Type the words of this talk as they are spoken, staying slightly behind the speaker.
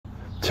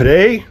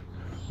Today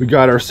we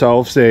got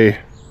ourselves a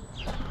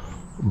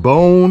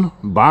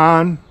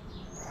BOHN,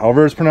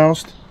 however it's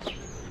pronounced.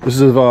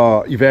 This is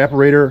a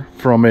evaporator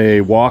from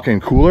a walk-in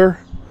cooler.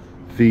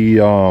 The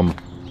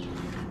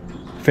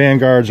fan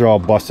guards are all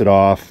busted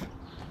off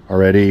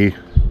already,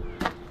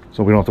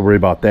 so we don't have to worry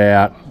about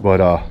that.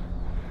 But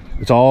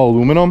it's all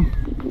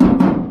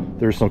aluminum.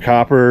 There's some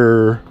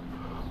copper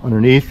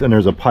underneath, and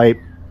there's a pipe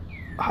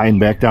hiding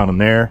back down in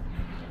there.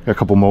 Got a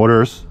couple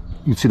motors.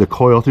 You can see the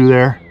coil through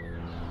there.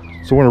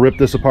 So we're gonna rip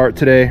this apart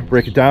today,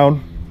 break it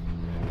down,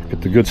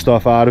 get the good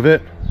stuff out of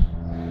it.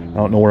 I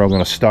don't know where I'm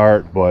gonna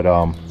start, but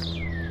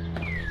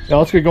yeah,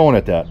 let's get going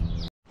at that.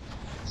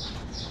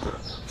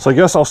 So I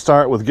guess I'll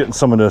start with getting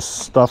some of this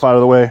stuff out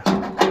of the way,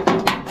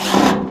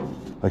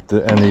 like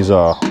these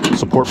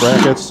support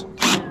brackets.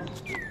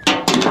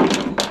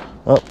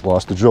 Oh,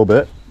 lost the drill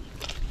bit.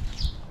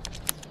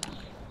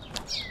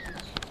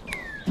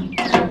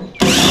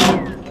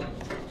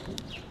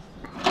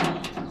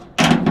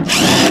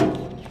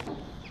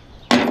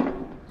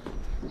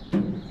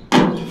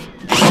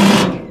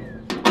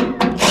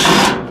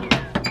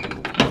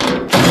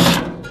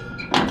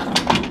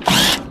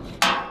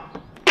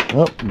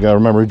 Oh, you gotta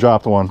remember, we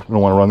dropped one. We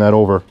don't want to run that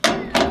over.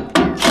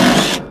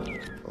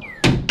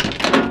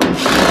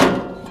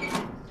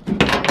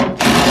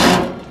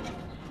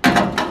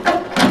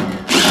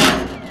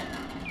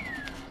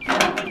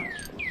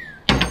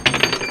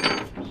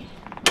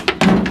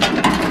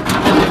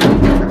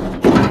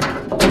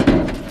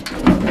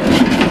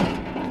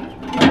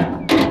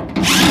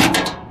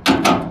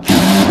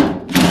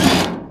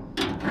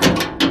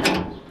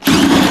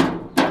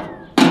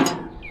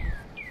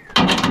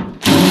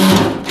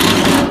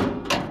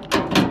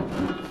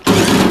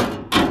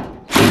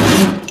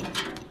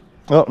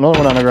 Oh, another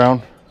one on the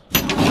ground.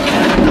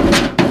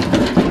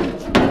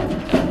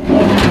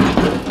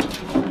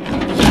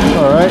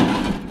 All right,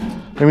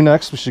 maybe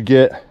next we should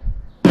get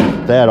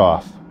that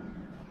off.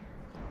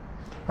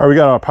 All right, we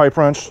got our pipe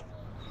wrench.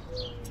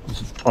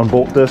 Let's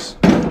unbolt this.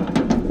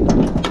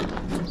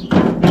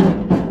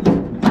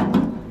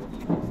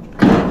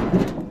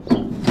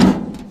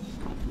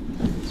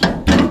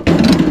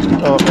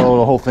 Oh,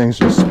 the whole thing's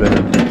just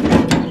spinning.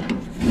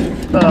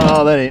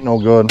 Oh, that ain't no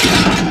good.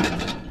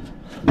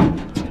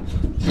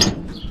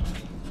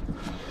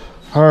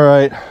 All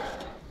right,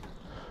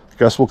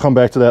 guess we'll come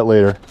back to that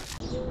later.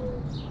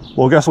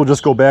 Well, I guess we'll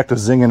just go back to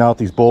zinging out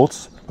these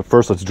bolts, but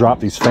first let's drop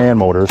these fan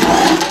motors.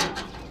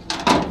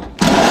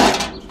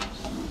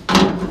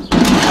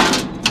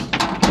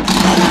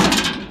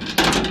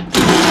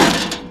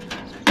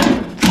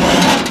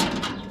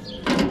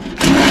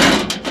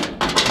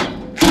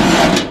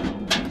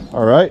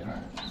 All right,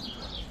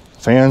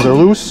 fans are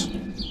loose.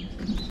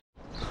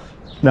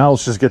 Now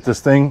let's just get this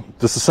thing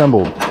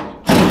disassembled.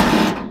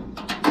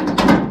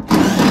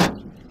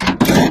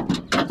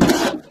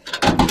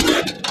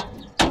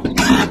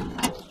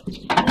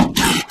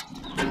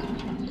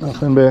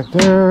 Nothing back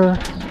there.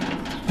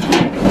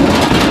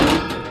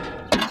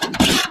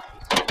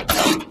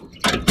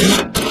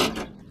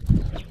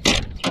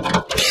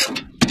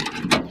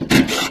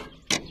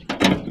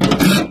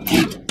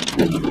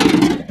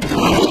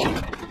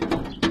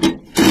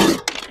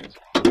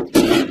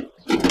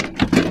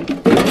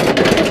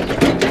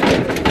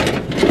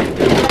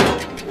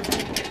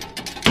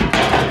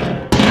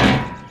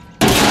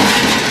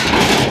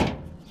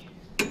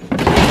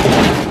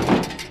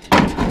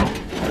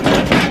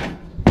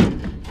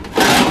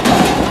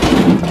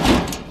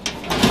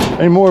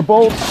 Any more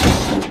bolts?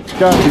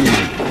 Gotta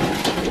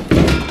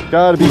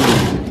be.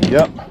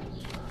 Yep,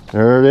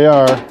 there they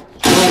are.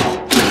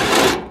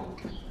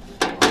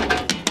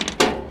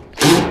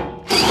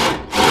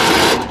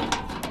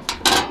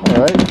 All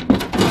right.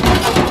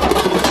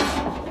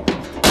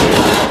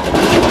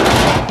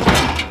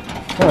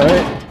 All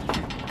right.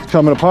 It's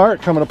coming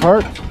apart.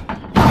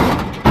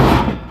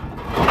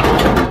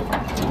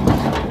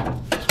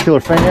 Killer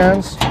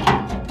fans,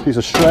 piece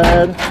of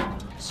shred,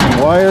 some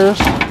wires.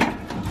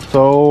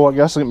 So I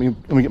guess let me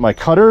get my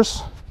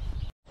cutters.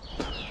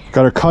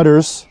 Got our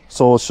cutters,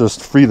 so let's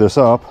just free this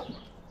up.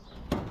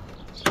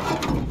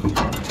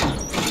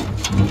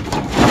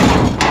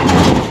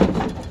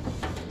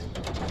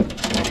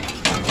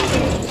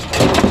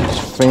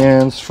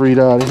 Fans freed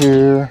out of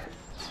here.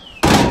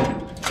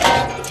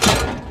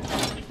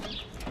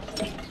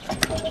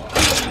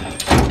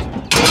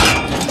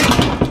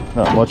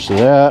 Not much to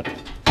that.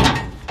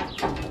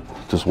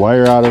 Just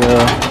wire out of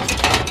there.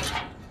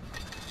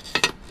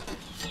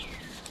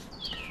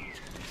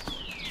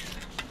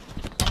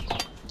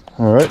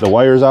 All right, the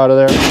wire's out of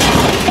there.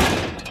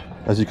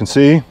 As you can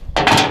see,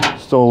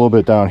 still a little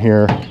bit down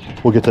here.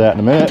 We'll get to that in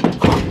a minute.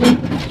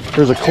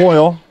 There's a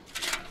coil.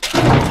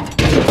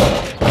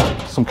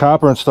 Some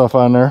copper and stuff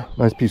on there.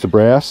 Nice piece of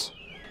brass.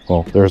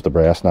 Well, there's the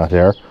brass, not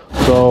there.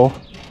 So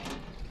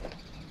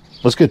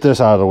let's get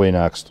this out of the way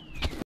next.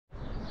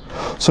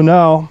 So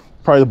now,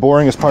 probably the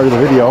boringest part of the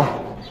video.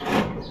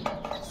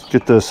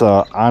 Get this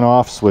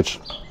on-off switch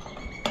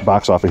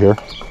box off of here.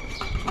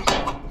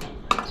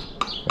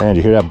 And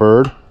you hear that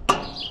bird?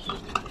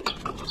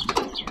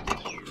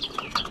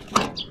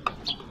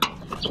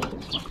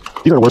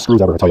 These are the worst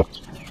screws ever, I tell you.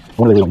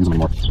 Why do they don't use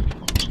them anymore?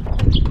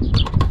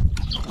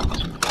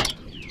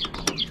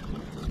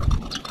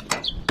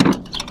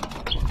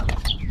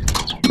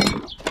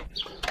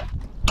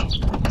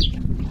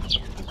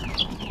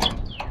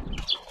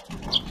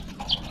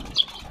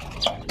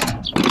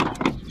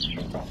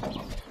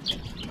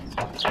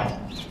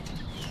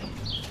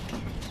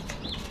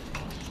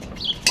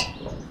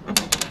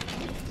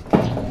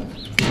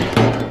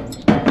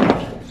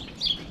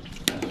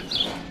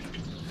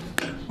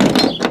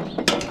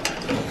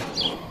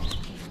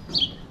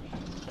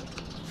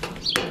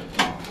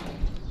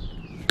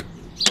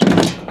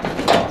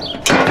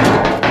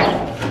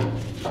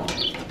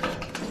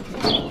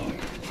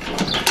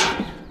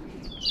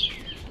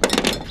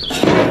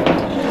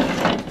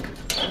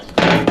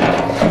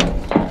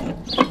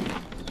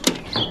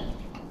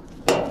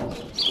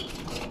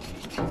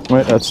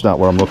 Wait, that's not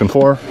what I'm looking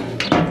for.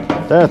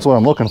 That's what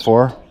I'm looking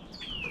for.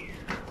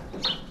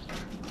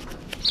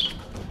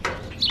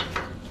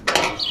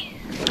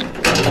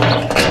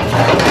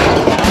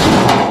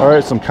 All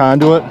right, some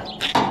conduit.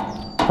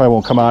 Probably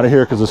won't come out of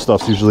here because this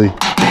stuff's usually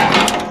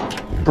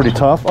pretty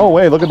tough. Oh,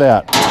 wait, look at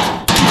that.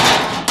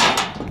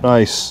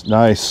 Nice,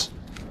 nice.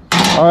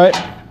 All right,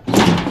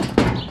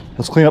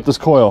 let's clean up this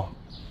coil.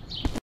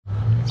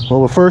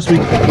 Well, but first,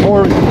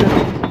 before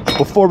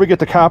we get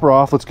the copper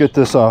off, let's get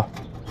this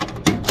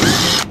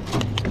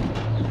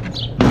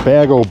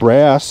bag of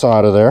brass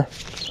out of there.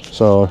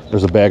 So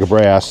there's a bag of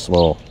brass.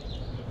 Well,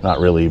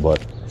 not really,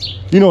 but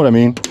you know what I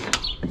mean.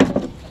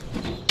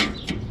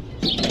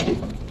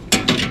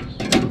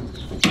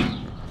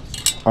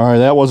 All right,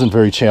 that wasn't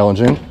very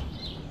challenging.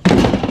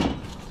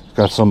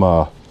 Got some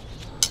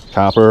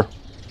copper,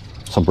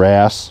 some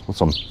brass with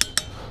some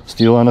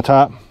steel on the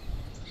top.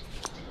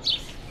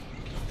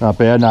 Not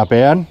bad, not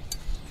bad.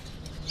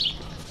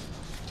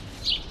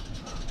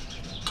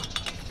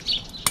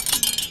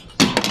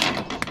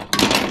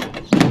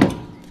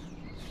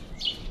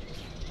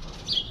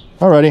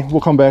 Alrighty, we'll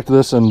come back to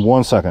this in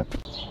 1 second.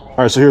 All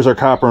right, so here's our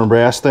copper and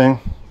brass thing.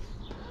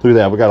 Look at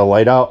that, we got a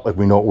light out, like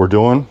we know what we're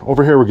doing.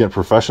 Over here, we're getting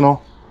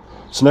professional.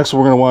 So next, what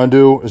we're gonna wanna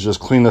do is just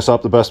clean this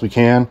up the best we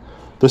can.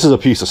 This is a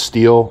piece of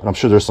steel, and I'm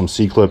sure there's some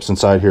C-clips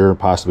inside here,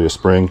 possibly a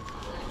spring,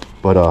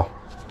 but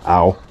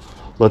ow.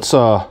 Let's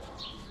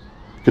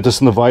get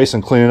this in the vise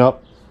and clean it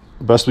up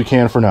the best we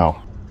can for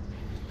now.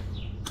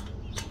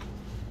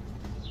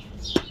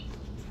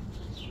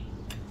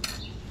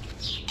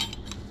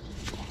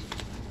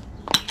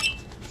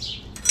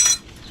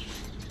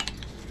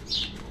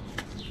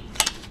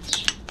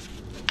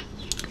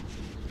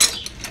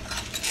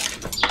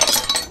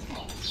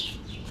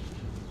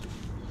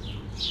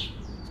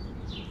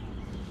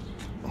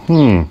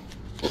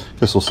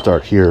 This will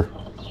start here.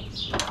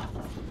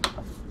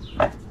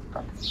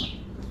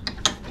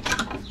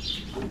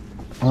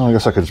 Well, I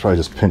guess I could probably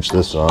just pinch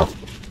this off.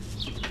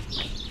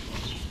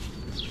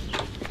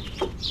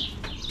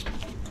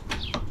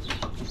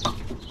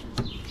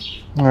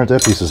 All right,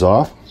 that piece is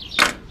off.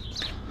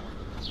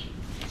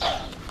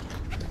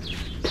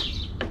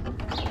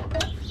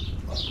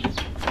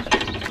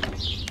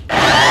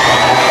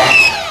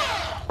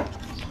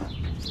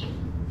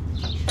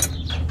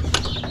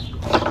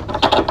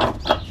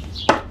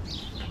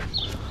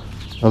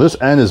 Now this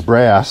end is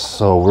brass,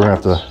 so we're gonna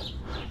have to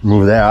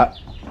remove that,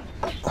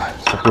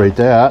 separate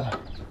that.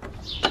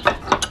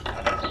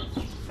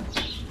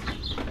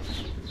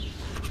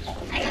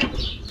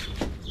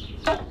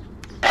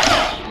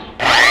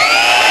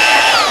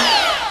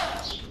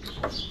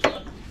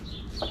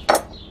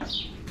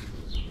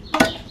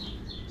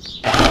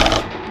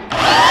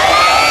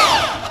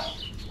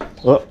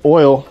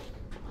 Oil,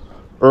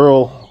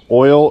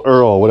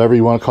 whatever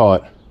you want to call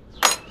it.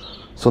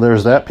 So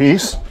there's that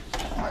piece.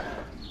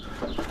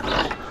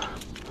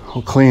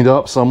 Cleaned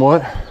up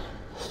somewhat,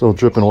 still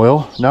dripping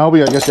oil. Now we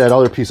gotta get that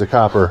other piece of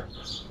copper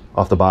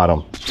off the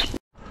bottom.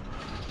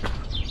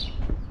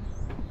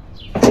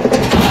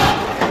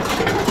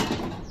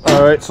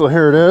 All right, so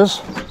here it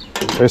is.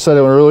 Like I said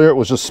earlier, it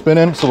was just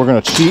spinning, so we're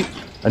gonna cheat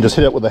and just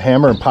hit it with a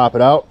hammer and pop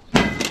it out.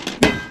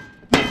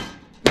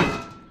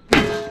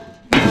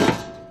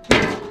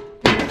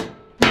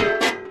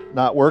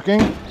 Not working,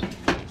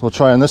 so we'll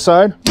try on this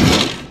side.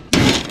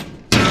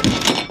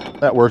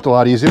 That worked a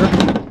lot easier.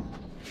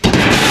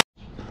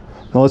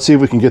 Now let's see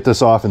if we can get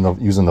this off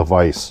using the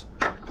vise,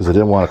 because I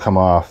didn't want to come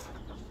off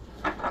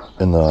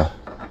in the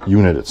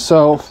unit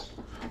itself.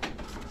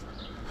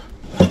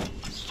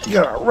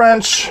 Get our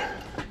wrench.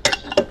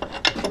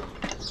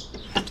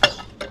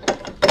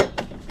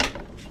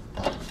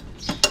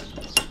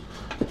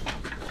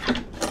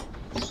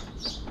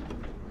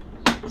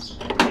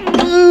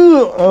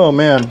 Oh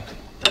man,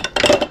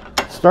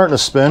 it's starting to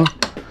spin.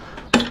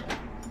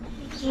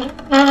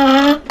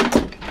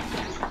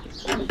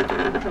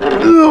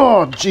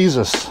 Oh,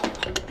 Jesus.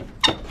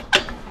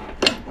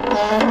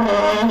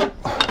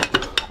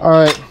 All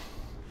right,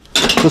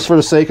 just for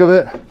the sake of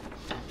it,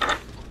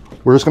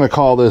 we're just gonna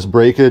call this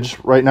breakage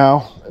right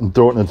now and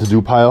throw it in the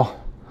to-do pile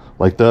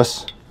like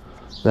this.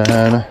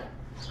 Then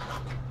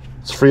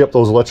let's free up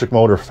those electric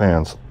motor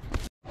fans.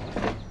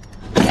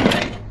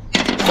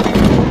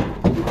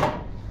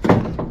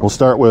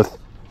 start with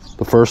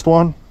the first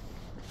one.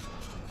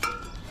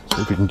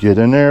 See if we can get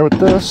in there with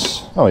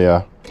this. Oh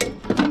yeah.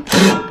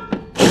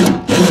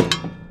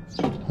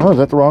 Oh, is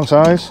that the wrong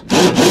size?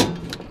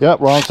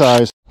 Yep, wrong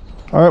size.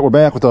 All right, we're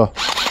back with the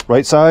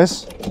right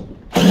size.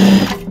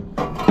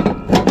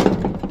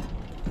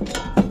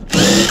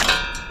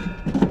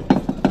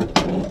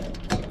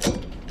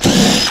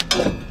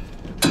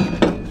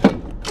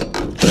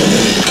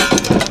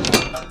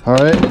 All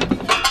right,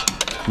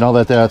 now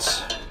that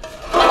that's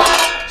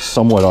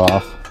somewhat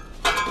off,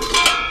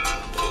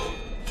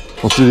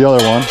 let's do the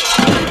other one.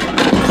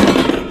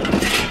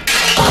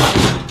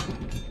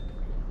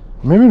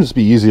 Maybe it'll just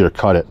be easier to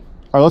cut it.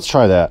 All right, let's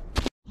try that.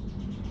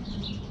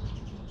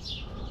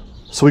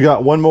 So we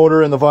got one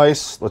motor in the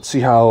vise. Let's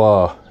see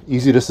how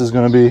easy this is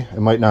going to be.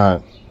 It might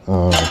not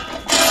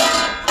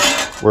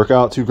work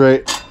out too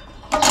great.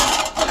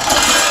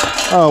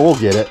 Oh, we'll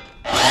get it.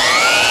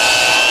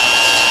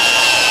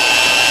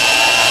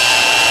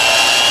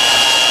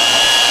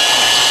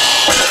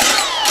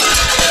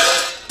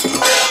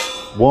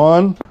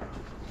 One.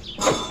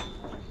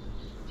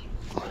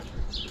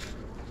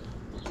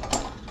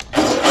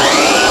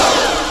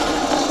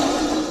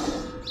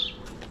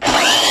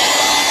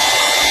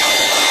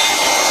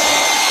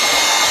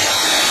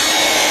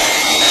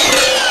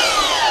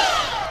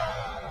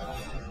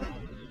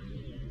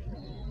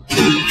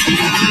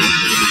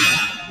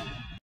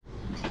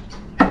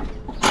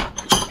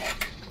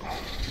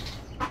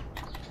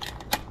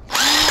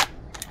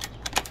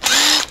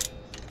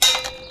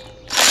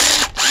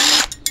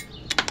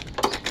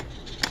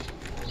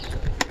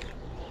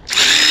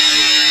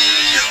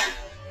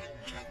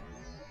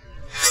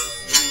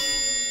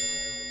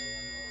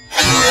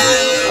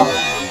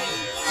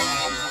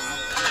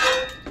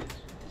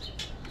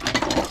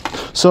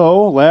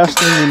 So, last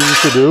thing we need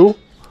to do,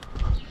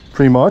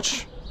 pretty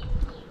much,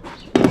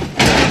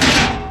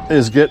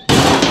 is get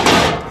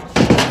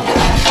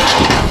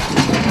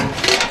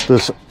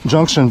this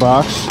junction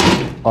box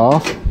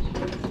off.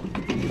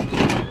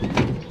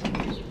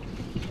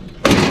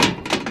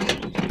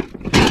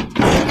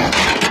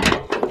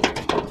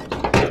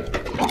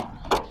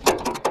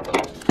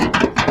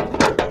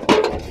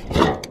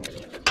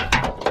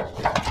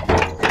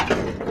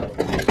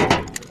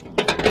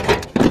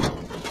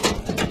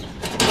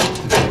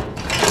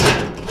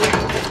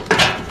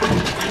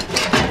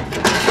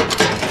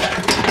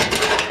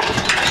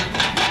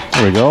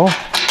 There we go,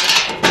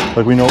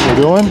 like we know what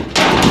we're doing.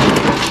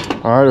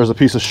 All right, there's a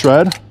piece of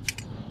shred.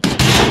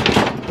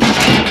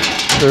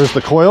 There's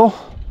the coil.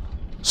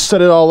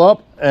 Set it all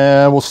up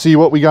and we'll see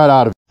what we got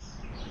out of it.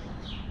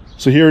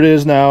 So here it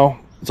is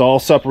now. It's all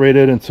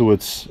separated into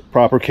its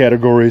proper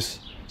categories.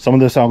 Some of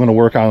this I'm gonna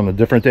work on a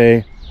different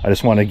day. I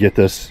just want to get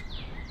this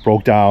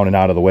broke down and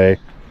out of the way.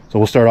 So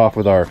we'll start off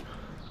with our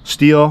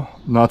steel,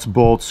 nuts,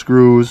 bolts,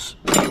 screws,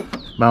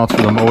 mounts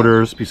for the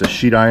motors, piece of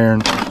sheet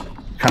iron,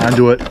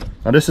 conduit.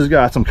 Now this has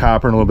got some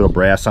copper and a little bit of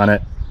brass on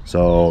it,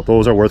 so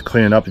those are worth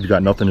cleaning up if you've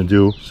got nothing to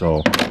do.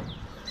 So,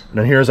 and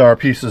then here's our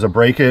pieces of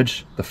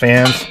breakage, the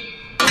fans,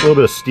 a little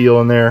bit of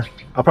steel in there.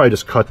 I'll probably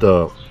just cut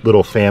the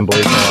little fan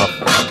blades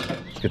off,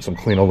 just get some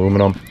clean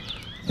aluminum.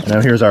 And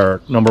then here's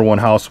our number 1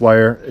 house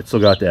wire. It's still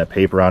got that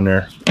paper on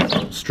there.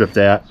 Strip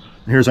that.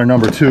 And here's our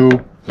number 2.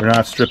 We're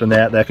not stripping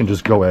that. That can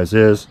just go as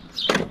is.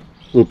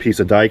 Little piece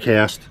of die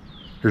cast.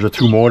 Here's the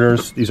 2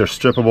 motors. These are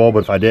strippable,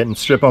 but if I didn't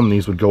strip them,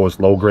 these would go as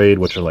low grade,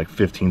 which are like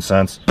 15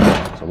 cents.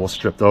 So we'll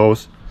strip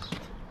those.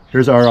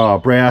 Here's our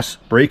brass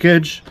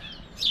breakage.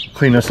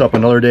 Clean this up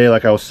another day,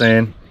 like I was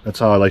saying. That's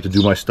how I like to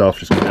do my stuff,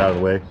 just get it out of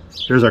the way.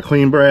 Here's our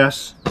clean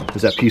brass.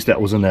 There's that piece that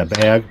was in that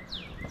bag.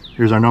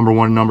 Here's our number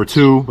 1 and number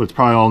 2, but it's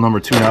probably all number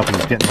 2 now because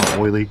it's getting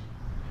all oily.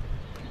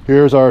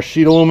 Here's our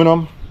sheet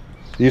aluminum.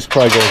 These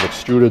probably go as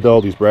extruded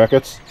though, these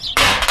brackets.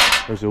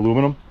 There's the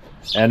aluminum.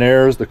 And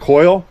there's the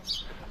coil.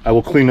 I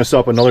will clean this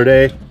up another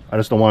day. I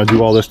just don't want to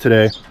do all this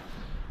today.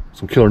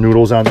 Some killer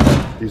noodles on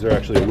there. These are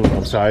actually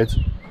aluminum sides.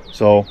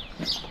 So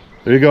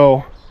there you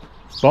go.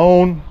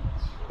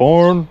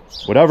 BOHN,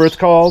 whatever it's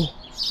called,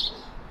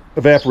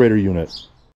 evaporator unit.